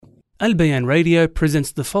Al Bayan Radio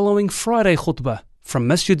presents the following Friday khutbah from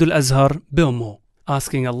Masjid Al-Azhar, Bilmo,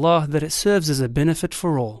 asking Allah that it serves as a benefit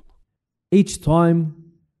for all. Each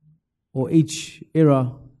time or each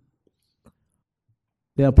era,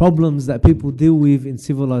 there are problems that people deal with in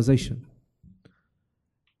civilization.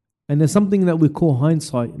 And there's something that we call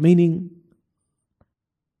hindsight, meaning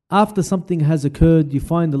after something has occurred, you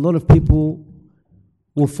find a lot of people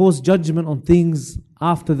will force judgment on things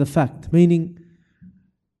after the fact, meaning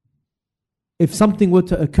if something were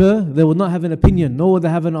to occur, they will not have an opinion, nor will they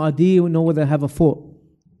have an idea, nor will they have a thought.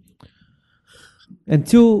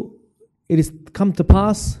 Until it is come to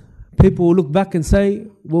pass, people will look back and say,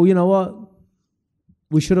 well, you know what?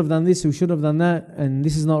 We should have done this, we should have done that, and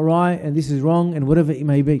this is not right, and this is wrong, and whatever it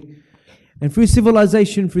may be. And through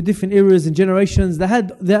civilization, through different eras and generations, they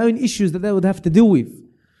had their own issues that they would have to deal with.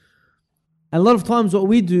 And a lot of times what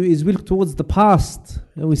we do is we look towards the past,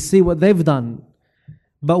 and we see what they've done.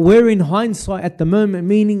 But we're in hindsight at the moment,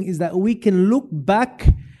 meaning is that we can look back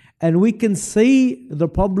and we can see the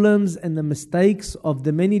problems and the mistakes of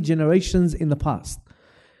the many generations in the past.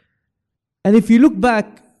 And if you look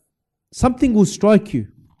back, something will strike you.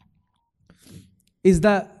 Is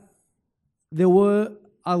that there were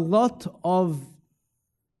a lot of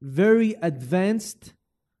very advanced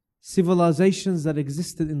civilizations that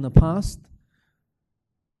existed in the past.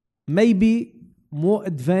 Maybe more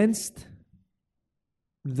advanced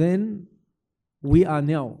than we are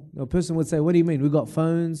now. A person would say, what do you mean? We got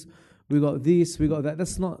phones, we got this, we got that.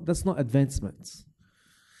 That's not advancements.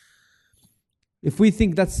 If we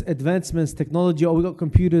think that's advancements, technology, or we got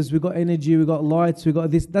computers, we got energy, we got lights, we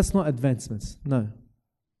got this, that's not advancements. No.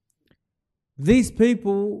 These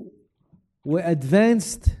people were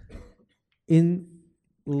advanced in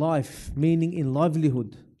life, meaning in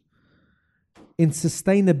livelihood, in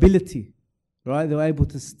sustainability, right? They were able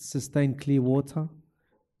to sustain clear water.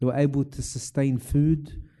 They were able to sustain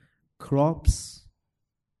food, crops,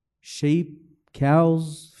 sheep,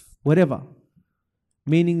 cows, whatever.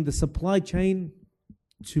 Meaning the supply chain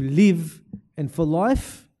to live and for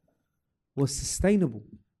life was sustainable.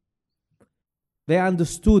 They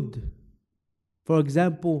understood, for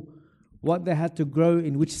example, what they had to grow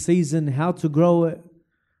in which season, how to grow it.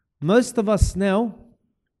 Most of us now,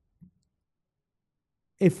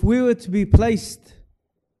 if we were to be placed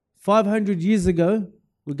 500 years ago,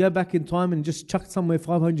 we go back in time and just chucked somewhere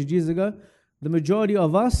 500 years ago, the majority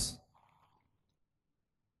of us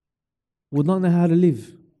would not know how to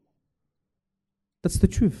live. That's the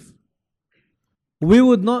truth. We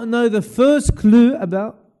would not know the first clue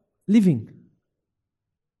about living.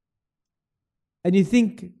 And you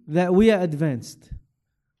think that we are advanced.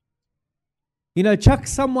 You know, chuck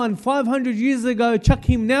someone 500 years ago, chuck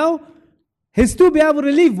him now, he'll still be able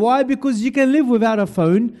to live. Why? Because you can live without a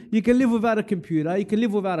phone, you can live without a computer, you can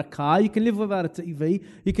live without a car, you can live without a TV,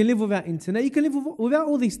 you can live without internet, you can live without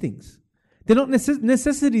all these things. They're not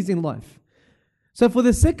necessities in life. So for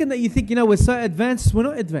the second that you think, you know, we're so advanced, we're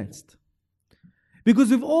not advanced.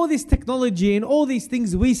 Because with all this technology and all these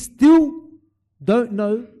things, we still don't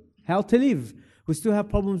know how to live. We still have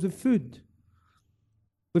problems with food,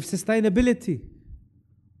 with sustainability,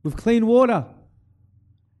 with clean water.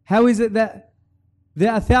 How is it that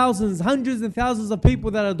there are thousands, hundreds and thousands of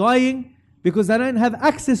people that are dying because they don't have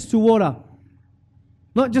access to water?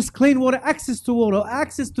 Not just clean water, access to water,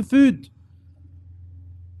 access to food.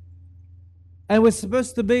 And we're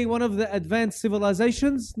supposed to be one of the advanced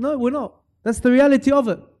civilizations? No, we're not. That's the reality of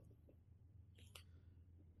it.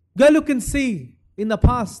 Go look and see in the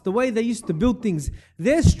past the way they used to build things.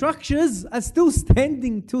 Their structures are still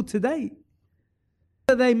standing till today.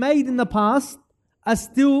 They made in the past are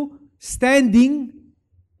still standing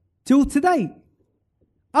till today.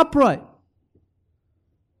 Upright.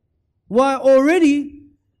 While already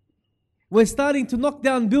we're starting to knock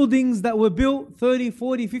down buildings that were built 30,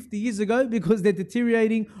 40, 50 years ago because they're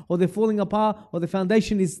deteriorating or they're falling apart or the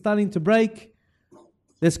foundation is starting to break.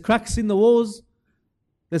 There's cracks in the walls.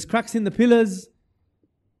 There's cracks in the pillars.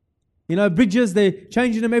 You know, bridges, they're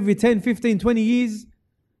changing them every 10, 15, 20 years.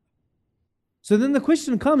 So then the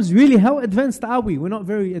question comes, really, how advanced are we? We're not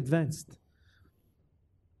very advanced.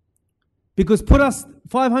 Because put us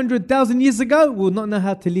 500,000 years ago, we would not know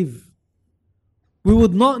how to live. We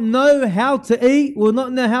would not know how to eat. We would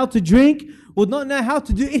not know how to drink. We would not know how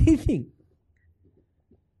to do anything.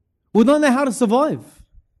 We would not know how to survive.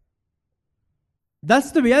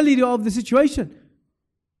 That's the reality of the situation.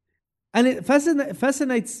 And it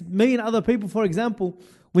fascinates me and other people. For example,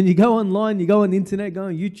 when you go online, you go on the internet, go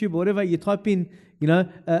on YouTube or whatever, you type in, you know,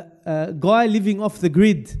 a guy living off the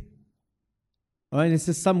grid. All right, and it's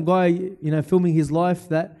just some guy, you know, filming his life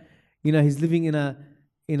that, you know, he's living in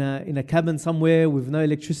in a cabin somewhere with no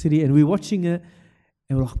electricity, and we're watching it,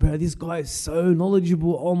 and we're like, bro, this guy is so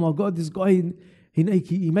knowledgeable. Oh my God, this guy,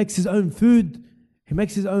 he makes his own food. He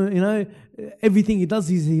makes his own, everything he does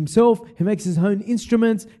is himself. He makes his own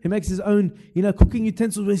instruments. He makes his own, cooking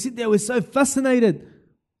utensils. We sit there, we're so fascinated.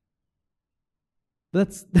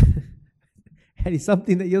 That's and it's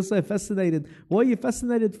something that you're so fascinated. What are you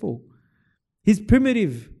fascinated for? He's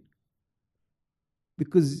primitive.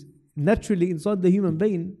 Because naturally inside the human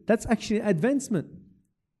being, that's actually advancement.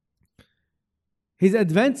 He's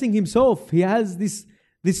advancing himself. He has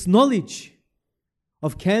this knowledge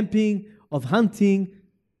of camping, of hunting,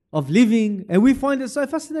 of living, and we find it so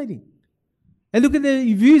fascinating. And look at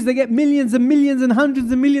the views, they get millions and millions and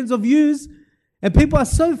hundreds of millions of views, and people are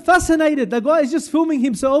so fascinated. The guy is just filming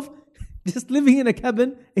himself, just living in a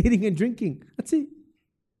cabin, eating and drinking. That's it.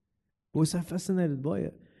 We're so fascinated by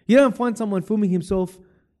it. You don't find someone filming himself,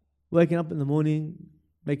 waking up in the morning,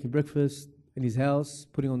 making breakfast in his house,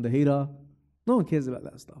 putting on the heater. No one cares about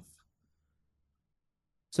that stuff.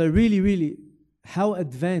 So really, really, how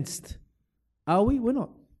advanced are we? We're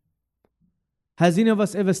not. Has any of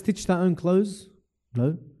us ever stitched our own clothes?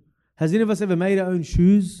 No. Has any of us ever made our own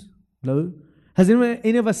shoes? No. Has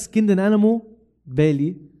any of us skinned an animal?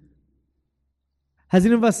 Barely. Has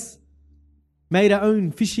any of us made our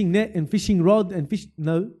own fishing net and fishing rod and fish?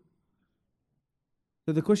 No.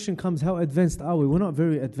 So the question comes, how advanced are we? We're not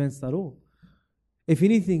very advanced at all. If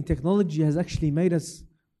anything, technology has actually made us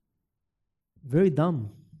very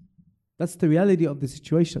dumb. That's the reality of the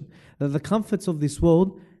situation. That the comforts of this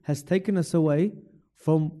world has taken us away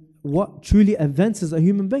from what truly advances a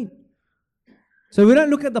human being. So we don't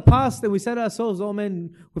look at the past and we say to ourselves, oh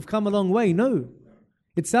man, we've come a long way. No.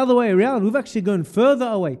 It's the other way around. We've actually gone further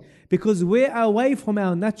away because we're away from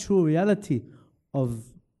our natural reality of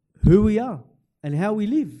who we are and how we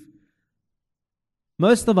live.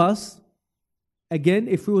 Most of us, again,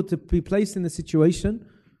 if we were to be placed in a situation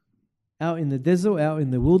out in the desert, out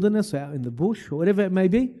in the wilderness, or out in the bush, or whatever it may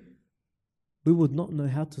be, we would not know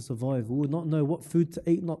how to survive. We would not know what food to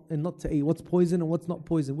eat and not to eat, what's poison and what's not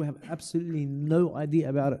poison. We have absolutely no idea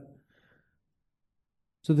about it.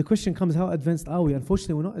 So the question comes, how advanced are we?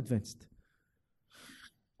 Unfortunately, we're not advanced.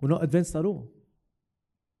 We're not advanced at all.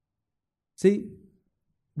 See,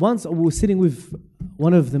 once we were sitting with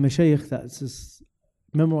one of the mashayikh that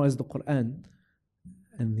memorized the Quran,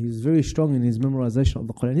 and he's very strong in his memorization of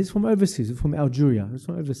the Quran. He's from overseas, he's from Algeria, he's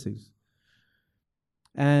from overseas.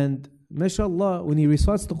 And mashallah, when he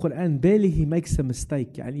recites the Quran, barely he makes a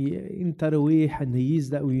mistake. In Taraweeh and the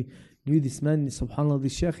years that we knew this man, subhanAllah,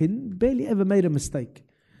 this shaykh, he barely ever made a mistake.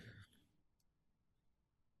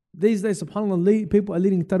 These days, subhanAllah, people are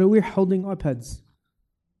leading Taraweeh holding iPads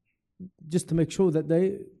just to make sure that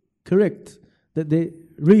they're correct, that they're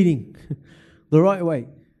reading the right way.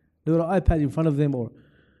 They've got an iPad in front of them or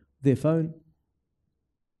their phone.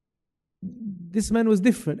 This man was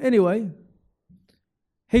different. Anyway,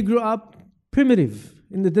 he grew up primitive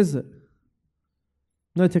in the desert.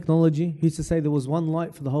 No technology. He used to say there was one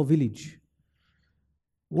light for the whole village.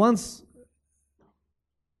 Once,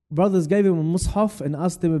 brothers gave him a mushaf and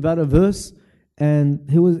asked him about a verse, and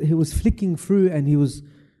he was flicking through and he was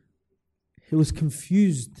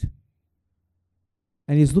confused.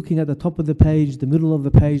 And he's looking at the top of the page, the middle of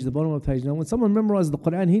the page, the bottom of the page. Now, when someone memorizes the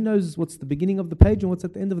Quran, he knows what's the beginning of the page and what's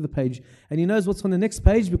at the end of the page. And he knows what's on the next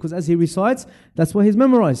page because as he recites, that's what he's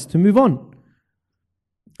memorized to move on.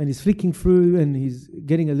 And he's flicking through and he's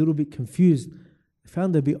getting a little bit confused. I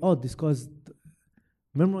found it a bit odd. This guy's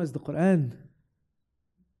memorized the Quran,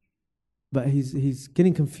 but he's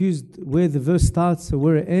getting confused where the verse starts or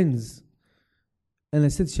where it ends. And I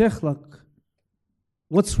said, Sheikh,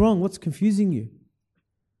 what's wrong? What's confusing you?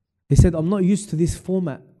 He said, I'm not used to this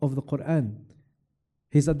format of the Quran.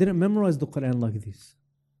 He said, I didn't memorize the Quran like this.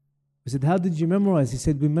 I said, how did you memorize? He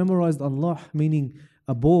said, we memorized Allah, meaning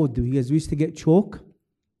a board. We used to get chalk.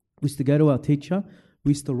 We used to go to our teacher.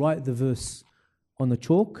 We used to write the verse on the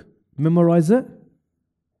chalk, memorize it,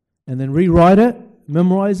 and then rewrite it,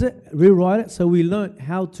 memorize it, rewrite it. So we learnt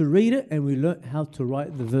how to read it and we learnt how to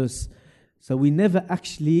write the verse. So we never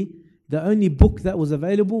actually, the only book that was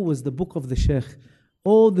available was the book of the Sheikh.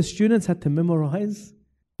 All the students had to memorize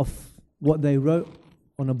of what they wrote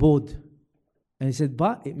on a board. And he said,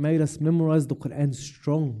 but it made us memorize the Quran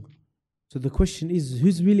strong. So the question is,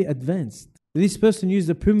 who's really advanced? This person used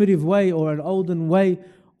a primitive way or an olden way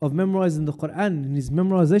of memorizing the Quran, and his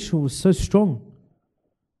memorization was so strong.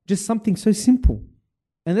 Just something so simple.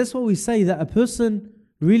 And that's what we say, that a person,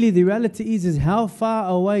 really the reality is how far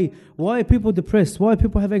away. Why are people depressed? Why do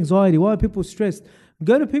people have anxiety? Why are people stressed?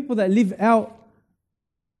 Go to people that live out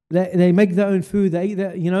They make their own food. They eat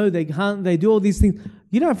their, they hunt. They do all these things.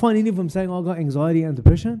 You don't find any of them saying, "Oh, I got anxiety and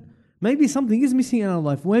depression." Maybe something is missing in our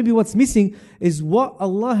life. Maybe what's missing is what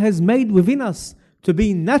Allah has made within us to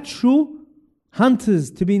be natural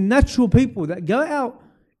hunters, to be natural people that go out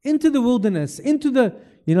into the wilderness, into the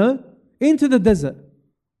desert,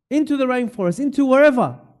 into the rainforest, into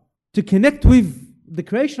wherever, to connect with the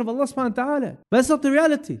creation of Allah subhanahu wa ta'ala. But that's not the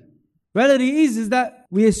reality. Reality is that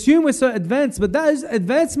we assume we're so advanced, but those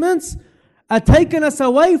advancements are taking us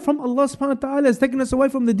away from Allah subhanahu wa ta'ala, it's taking us away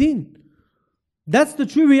from the deen. That's the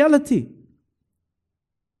true reality.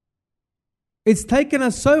 It's taken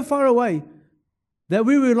us so far away that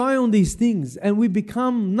we rely on these things and we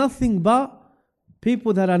become nothing but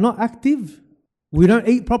people that are not active. We don't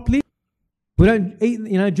eat properly. We don't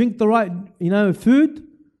eat, drink the right, food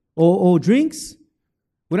or drinks.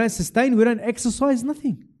 We don't sustain, we don't exercise,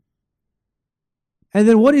 nothing. And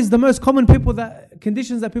then what is the most common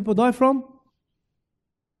conditions that people die from?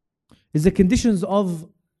 Is the conditions of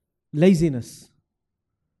laziness.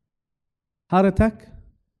 Heart attack,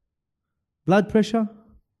 blood pressure,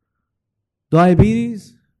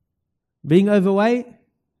 diabetes, being overweight,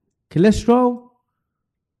 cholesterol.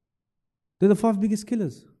 They're the 5 biggest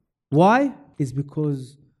killers. Why? It's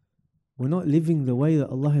because we're not living the way that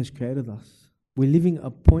Allah has created us. We're living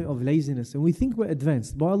a point of laziness and we think we're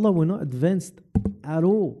advanced. By Allah, we're not advanced at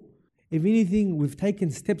all. If anything, we've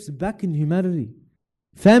taken steps back in humanity.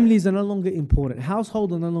 Families are no longer important.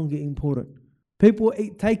 Households are no longer important. People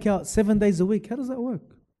eat takeout 7 days a week. How does that work?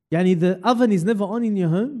 The oven is never on in your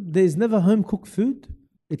home. There is never home cooked food.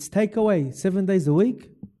 It's takeaway 7 days a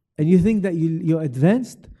week. And you think that you're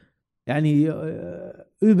advanced?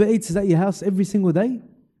 Uber Eats is at your house every single day.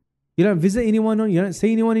 You don't visit anyone, you don't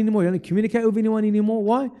see anyone anymore, you don't communicate with anyone anymore.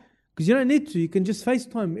 Why? Because you don't need to. You can just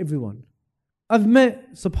FaceTime everyone. I've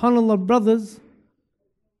met, subhanAllah, brothers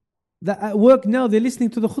that at work now they're listening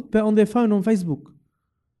to the khutbah on their phone on Facebook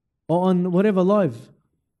or on whatever live.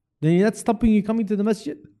 Then that's stopping you coming to the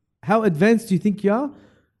masjid. How advanced do you think you are?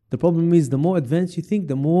 The problem is the more advanced you think,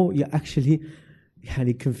 the more you're actually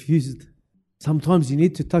confused. Sometimes you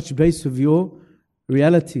need to touch base with your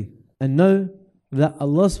reality and know that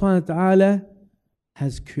Allah subhanahu wa ta'ala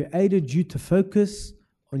has created you to focus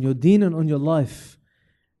on your deen and on your life.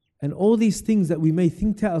 And all these things that we may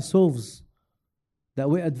think to ourselves that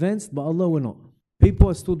we're advanced, but Allah, we're not. People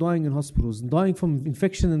are still dying in hospitals and dying from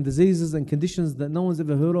infection and diseases and conditions that no one's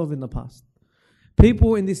ever heard of in the past.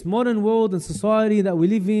 People in this modern world and society that we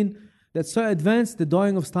live in that's so advanced, they're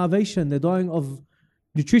dying of starvation, they're dying of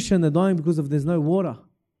nutrition, they're dying because there's no water,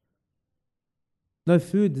 no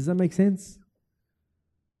food. Does that make sense?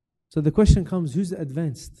 So the question comes, who's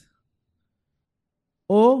advanced?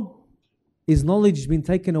 Or is knowledge been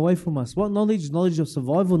taken away from us? What knowledge? Knowledge of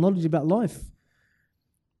survival, knowledge about life.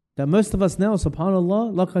 That most of us now,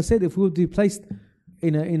 subhanAllah, like I said, if we were to be placed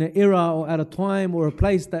in an era or at a time or a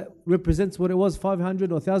place that represents what it was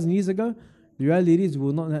 500 or 1,000 years ago, the reality is we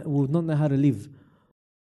will not know how to live.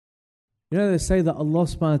 They say that Allah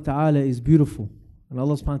subhanahu wa ta'ala is beautiful. And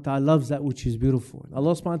Allah subhanahu wa ta'ala loves that which is beautiful. And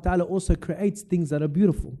Allah subhanahu wa ta'ala also creates things that are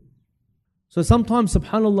beautiful. So sometimes,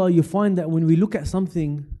 subhanAllah, you find that when we look at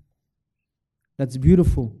something that's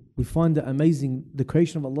beautiful, we find it amazing, the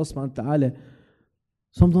creation of Allah subhanahu wa ta'ala,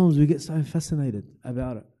 sometimes we get so fascinated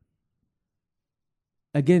about it.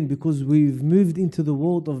 Again, because we've moved into the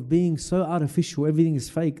world of being so artificial, everything is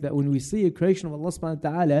fake, that when we see a creation of Allah subhanahu wa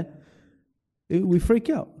ta'ala, we freak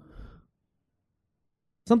out.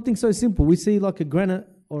 Something so simple, we see like a granite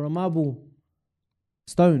or a marble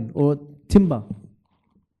stone or timber.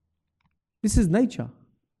 This is nature.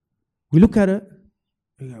 We look at it,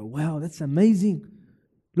 we go, wow, that's amazing.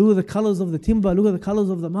 Look at the colors of the timber, look at the colors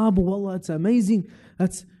of the marble, wallah, it's amazing.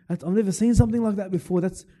 That's I've never seen something like that before.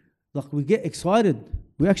 That's like we get excited,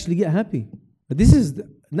 we actually get happy. But this is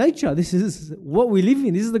nature, this is what we live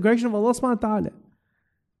in, this is the creation of Allah subhanahu wa ta'ala.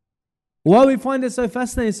 Why we find it so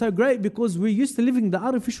fascinating, so great? Because we're used to living the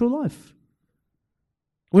artificial life.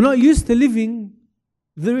 We're not used to living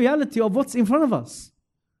the reality of what's in front of us.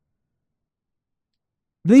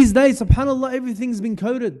 These days, subhanAllah, everything's been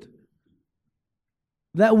coded.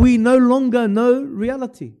 That we no longer know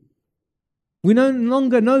reality. We no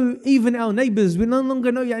longer know even our neighbors. We no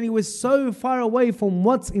longer know, we're so far away from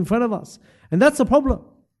what's in front of us. And that's a problem.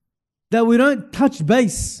 That we don't touch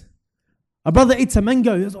base. A brother eats a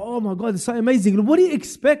mango. He goes, oh my God, it's so amazing. What do you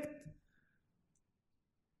expect?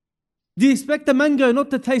 Do you expect the mango not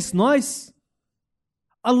to taste nice?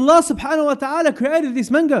 Allah subhanahu wa ta'ala created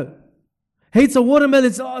this mango. He eats a watermelon.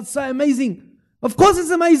 It's so amazing. Of course it's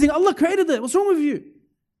amazing. Allah created it. What's wrong with you?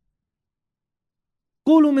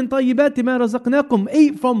 قولوا من طيبات ما رزقناكم.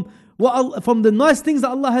 Eat from the nice things that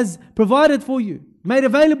Allah has provided for you, made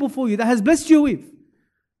available for you, that has blessed you with.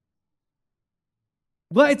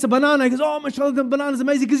 But it's a banana. He goes, oh, mashallah, the banana is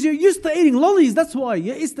amazing. Because you're used to eating lollies, that's why.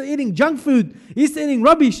 You're used to eating junk food. You're used to eating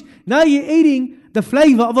rubbish. Now you're eating the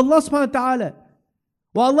flavor of Allah subhanahu wa ta'ala.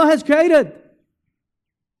 What Allah has created.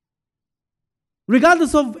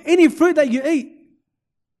 Regardless of any fruit that you eat.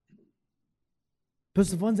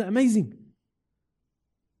 Person finds that amazing.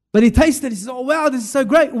 But he tasted it. He says, oh wow, this is so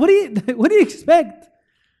great. What do you expect?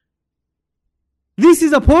 This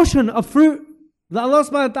is a portion of fruit that Allah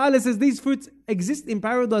subhanahu wa ta'ala says these fruits exist in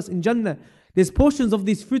paradise, in Jannah. There's portions of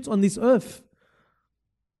these fruits on this earth.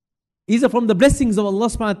 These are from the blessings of Allah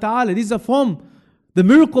subhanahu wa ta'ala. These are from the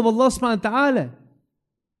miracle of Allah subhanahu wa ta'ala.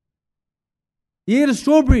 You eat a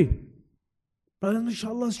strawberry. But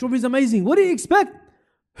mashallah, strawberry is amazing. What do you expect?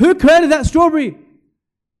 Who created that strawberry?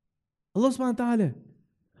 Allah subhanahu wa ta'ala.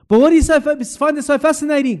 But what do you find it so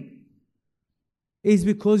fascinating? Is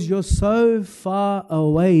because you're so far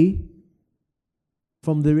away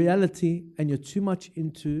from the reality and you're too much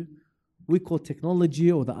into we call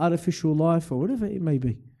technology or the artificial life or whatever it may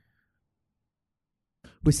be.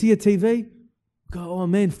 We see a TV, go, oh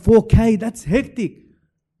man, 4K, that's hectic.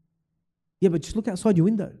 Yeah, but just look outside your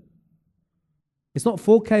window. It's not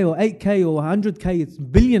 4K or 8K or 100K, it's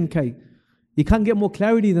billion K. You can't get more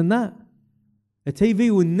clarity than that. A TV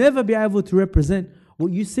will never be able to represent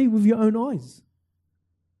what you see with your own eyes.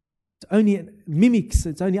 It's only mimics,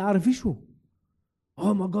 it's only artificial.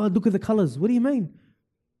 Oh my God, look at the colors. What do you mean?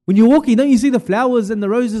 When you're walking, don't you see the flowers and the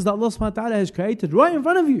roses that Allah subhanahu wa ta'ala has created right in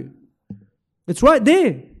front of you? It's right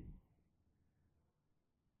there.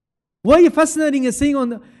 Why are you fascinating at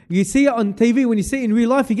seeing you see it on TV, when you see it in real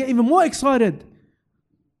life, you get even more excited.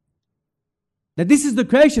 That this is the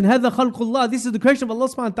creation, هذا خلق الله, this is the creation of Allah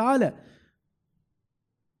subhanahu wa ta'ala.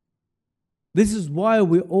 This is why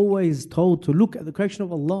we're always told to look at the creation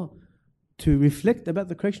of Allah, to reflect about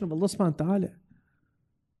the creation of Allah subhanahu wa ta'ala.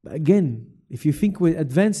 But again, if you think we're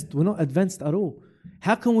advanced, we're not advanced at all.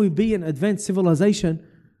 How can we be an advanced civilization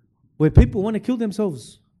where people want to kill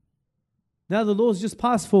themselves? Now the laws just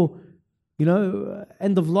passed for,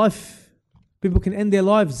 end of life. People can end their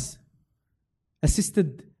lives.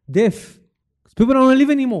 Assisted death. Because people don't want to live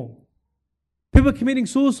anymore. People committing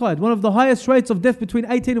suicide. One of the highest rates of death between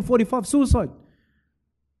 18 and 45, suicide.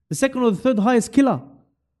 The second or the third highest killer.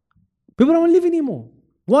 People don't want to live anymore.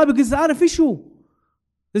 Why? Because it's artificial.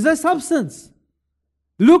 There's no substance.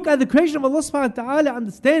 Look at the creation of Allah subhanahu wa ta'ala.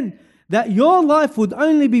 Understand that your life would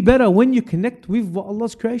only be better when you connect with what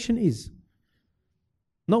Allah's creation is.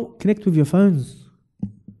 Not connect with your phones.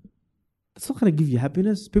 It's not going to give you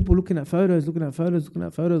happiness. People looking at photos.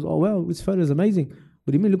 Oh wow, this photo is amazing.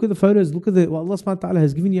 What do you mean? Look at the photos. Look at what Allah subhanahu wa ta'ala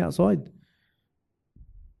has given you outside.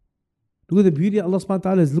 Look at the beauty Allah subhanahu wa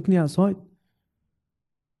ta'ala is looking outside.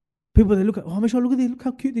 People, they look at, oh mashallah, look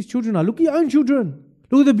how cute these children are. Look at your own children.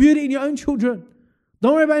 Look at the beauty in your own children.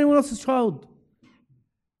 Don't worry about anyone else's child.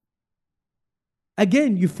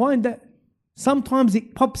 Again, you find that sometimes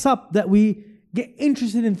it pops up that we get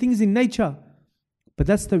interested in things in nature. But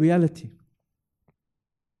that's the reality.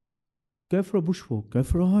 Go for a bushwalk. Go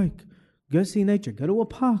for a hike. Go see nature. Go to a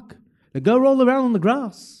park. Go roll around on the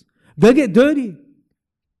grass. Go get dirty.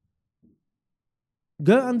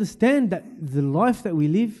 Go understand that the life that we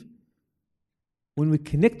live, when we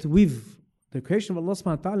connect with the creation of Allah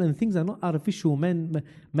subhanahu wa ta'ala and things are not artificial,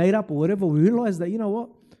 made up or whatever, we realize that, you know what?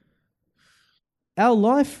 Our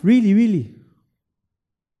life really, really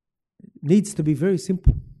needs to be very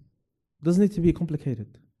simple. Doesn't need to be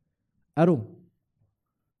complicated at all.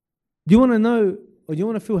 Do you want to know or do you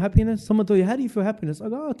want to feel happiness? Someone tell you, how do you feel happiness? I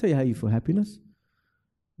go, I'll tell you how you feel happiness.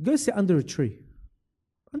 Go sit under a tree.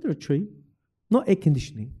 Under a tree. Not air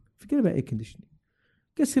conditioning. Forget about air conditioning.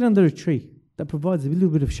 Go sit under a tree that provides a little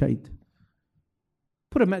bit of shade.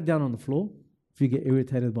 Put a mat down on the floor if you get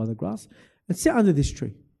irritated by the grass and sit under this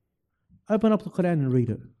tree. Open up the Quran and read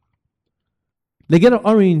it. They get an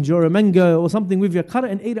orange or a mango or something with you, cut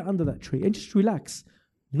it and eat it under that tree and just relax.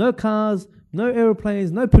 No cars, no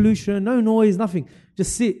aeroplanes, no pollution, no noise, nothing.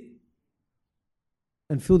 Just sit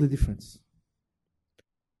and feel the difference.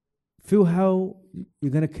 Feel how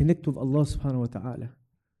you're going to connect with Allah subhanahu wa ta'ala.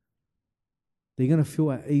 You're going to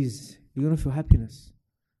feel at ease. You're going to feel happiness.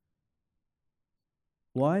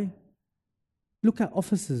 Why? Look at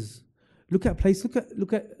offices. Look at places.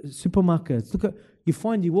 Look at supermarkets.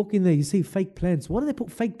 You walk in there, you see fake plants. Why do they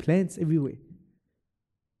put fake plants everywhere?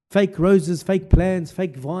 Fake roses, fake plants,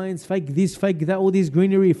 fake vines, fake this, fake that, all this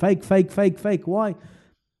greenery, fake. Why?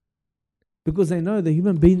 Because they know the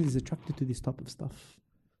human being is attracted to this type of stuff.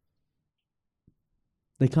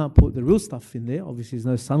 They can't put the real stuff in there. Obviously, there's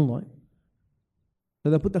no sunlight.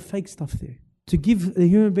 So they put the fake stuff there to give the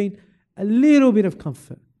human being a little bit of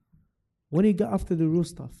comfort. When you go after the real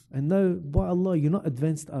stuff, and know, by Allah, you're not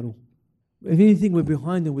advanced at all. If anything, we're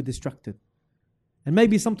behind and we're distracted. And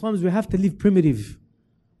maybe sometimes we have to live primitive.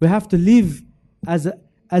 We have to live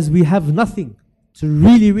as we have nothing to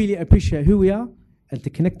really, really appreciate who we are and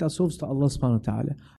to connect ourselves to Allah subhanahu wa ta'ala.